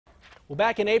Well,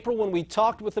 back in April when we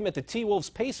talked with him at the T-Wolves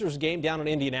Pacers game down in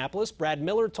Indianapolis, Brad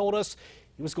Miller told us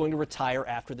he was going to retire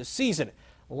after the season.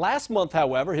 Last month,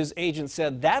 however, his agent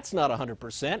said that's not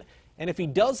 100%, and if he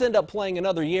does end up playing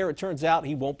another year, it turns out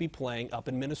he won't be playing up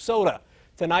in Minnesota.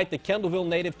 Tonight, the Kendallville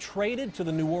native traded to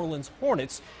the New Orleans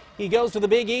Hornets. He goes to the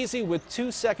Big Easy with 2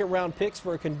 second-round picks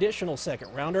for a conditional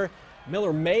second-rounder.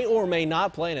 Miller may or may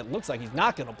not play, and it looks like he's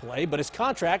not going to play, but his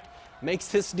contract makes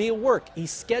this deal work. He's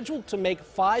scheduled to make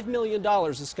 $5 million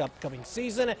this upcoming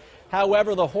season.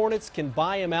 However, the Hornets can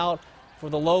buy him out for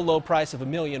the low price of $1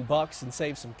 million and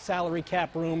save some salary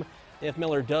cap room. If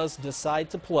Miller does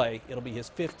decide to play, it'll be his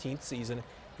 15th season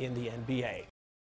in the NBA.